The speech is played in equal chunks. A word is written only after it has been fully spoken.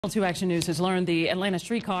Channel 2 Action News has learned the Atlanta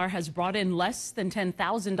Streetcar has brought in less than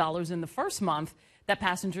 $10,000 in the first month that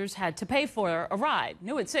passengers had to pay for a ride.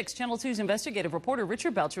 New at 6, Channel 2's investigative reporter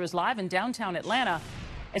Richard Belcher is live in downtown Atlanta.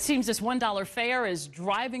 It seems this $1 fare is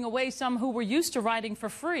driving away some who were used to riding for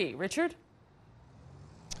free. Richard?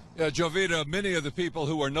 Yeah, Jovita, many of the people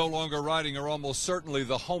who are no longer riding are almost certainly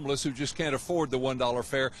the homeless who just can't afford the $1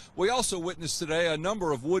 fare. We also witnessed today a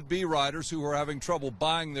number of would-be riders who are having trouble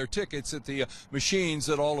buying their tickets at the machines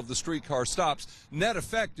at all of the streetcar stops. Net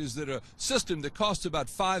effect is that a system that costs about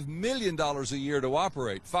 $5 million a year to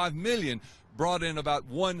operate, $5 million, brought in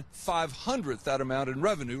about 1/500th that amount in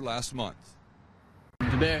revenue last month.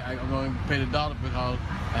 Today I'm going to pay the dollar because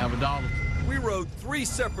I have a dollar. We rode 3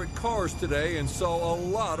 separate cars today and saw a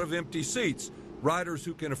lot of empty seats. Riders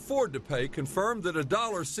who can afford to pay confirmed that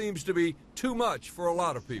 $1 seems to be too much for a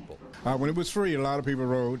lot of people. When it was free, a lot of people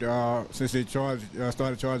rode. Since they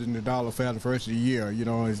started charging the $1 fare the first of the year,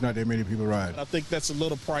 it's not that many people ride. I think that's a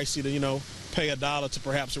little pricey to, pay $1 to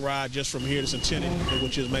perhaps ride just from here to Centennial,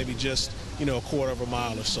 which is maybe just, a quarter of a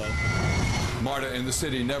mile or so. MARTA and the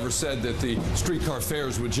city never said that the streetcar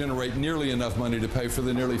fares would generate nearly enough money to pay for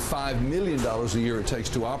the nearly $5 million a year it takes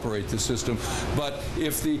to operate the system. But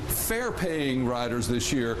if the fare-paying riders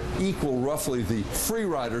this year equal roughly the free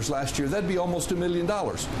riders last year, that'd be almost $1 million.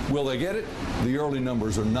 Will they get it? The early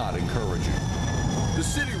numbers are not encouraging. The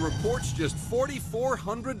city reports just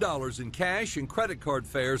 $4,400 in cash and credit card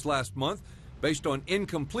fares last month. Based on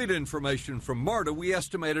incomplete information from MARTA, we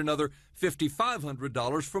estimate another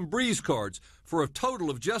 $5,500 from Breeze cards for a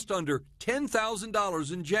total of just under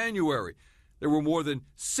 $10,000 in January. There were more than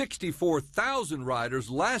 64,000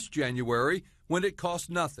 riders last January when it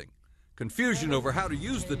cost nothing. Confusion over how to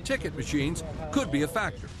use the ticket machines could be a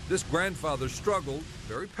factor. This grandfather struggled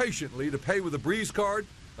very patiently to pay with a Breeze card,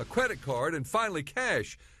 a credit card, and finally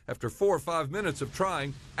cash. After 4 or 5 minutes of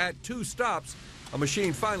trying at 2 stops, a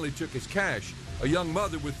machine finally took his cash. A young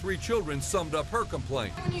mother with 3 children summed up her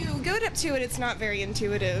complaint. When you go up to it, it's not very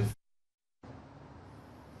intuitive.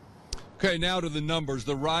 Okay, now to the numbers,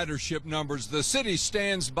 the ridership numbers. The city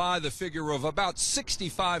stands by the figure of about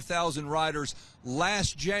 65,000 riders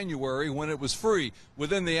last January when it was free.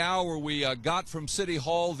 Within the hour, we got from City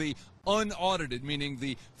Hall the unaudited, meaning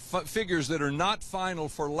the figures that are not final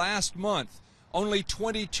for last month. Only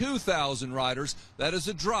 22,000 riders. That is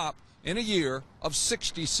a drop in a year of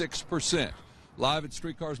 66%. Live at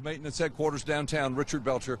Streetcar's maintenance headquarters downtown, Richard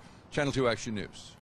Belcher, Channel 2 Action News.